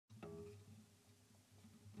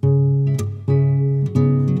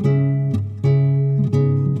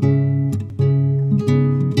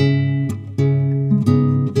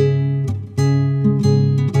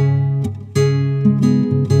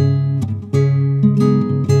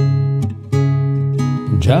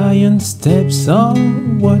Giant steps are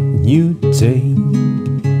what you take,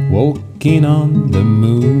 walking on the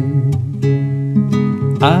moon.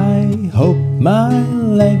 I hope my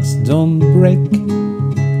legs don't break,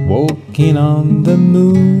 walking on the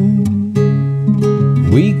moon.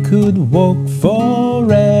 We could walk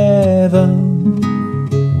forever,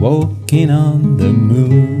 walking on the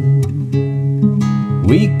moon.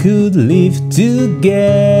 We could live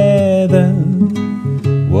together,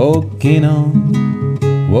 walking on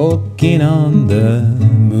the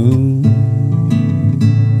moon.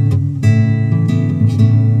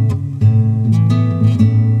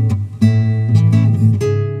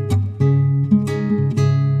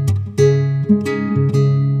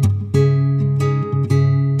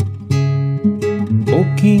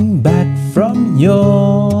 Walking back from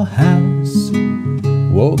your house,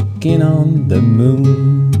 walking on the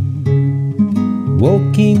moon.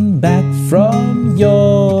 Walking back from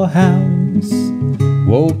your house,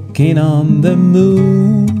 walking on the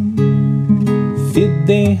moon. Feet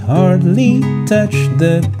they hardly touch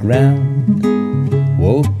the ground,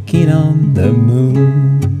 walking on the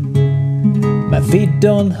moon. My feet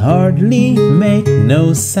don't hardly make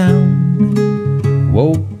no sound,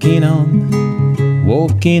 walking on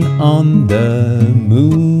the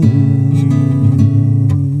moon.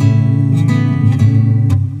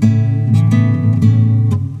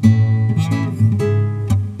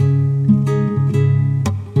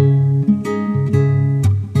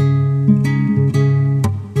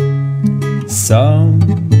 Some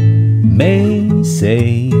may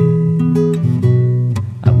say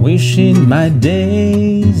I'm wishing my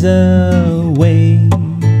days away.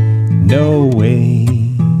 No way.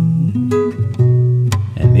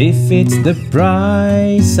 And if it's the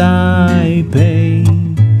price I pay,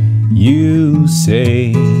 you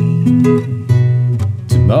say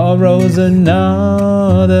tomorrow's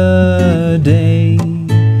another day.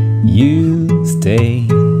 You stay,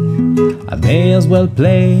 I may as well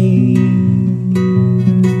play.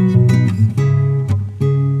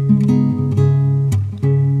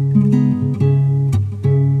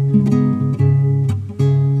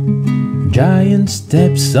 Giant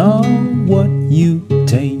steps are what you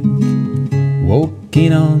take,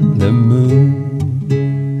 walking on the moon.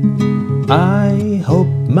 I hope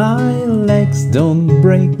my legs don't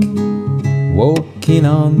break, walking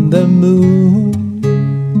on the moon.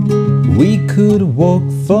 We could walk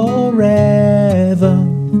forever,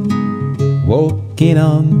 walking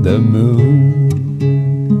on the moon.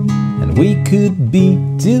 And we could be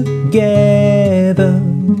together,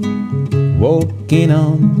 walking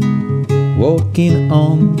on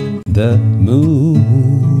the moon.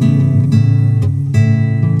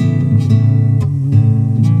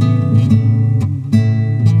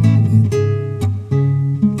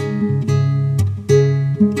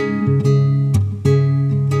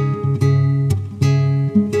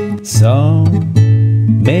 Some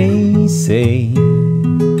may say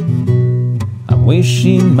I'm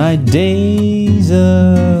wishing my days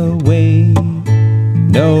away.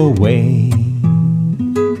 No way.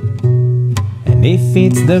 And if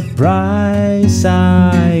it's the price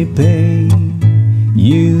I pay,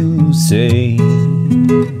 you say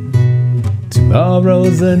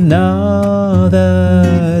tomorrow's another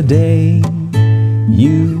day.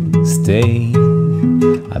 You stay,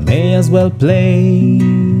 I may as well play.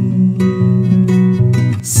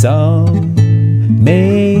 Some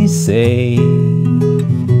may say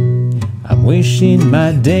I'm wishing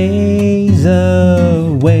my days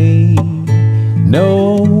away.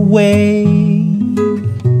 No way.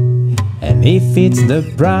 And if it's the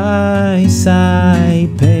price I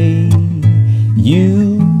pay,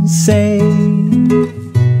 you say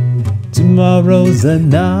tomorrow's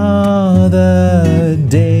another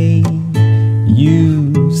day.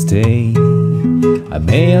 You stay, I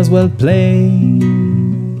may as well play.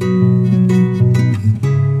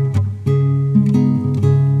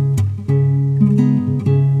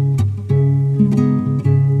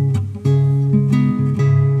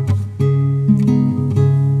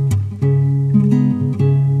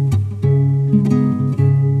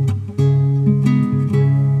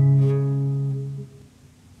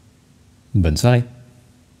 Bonne soirée.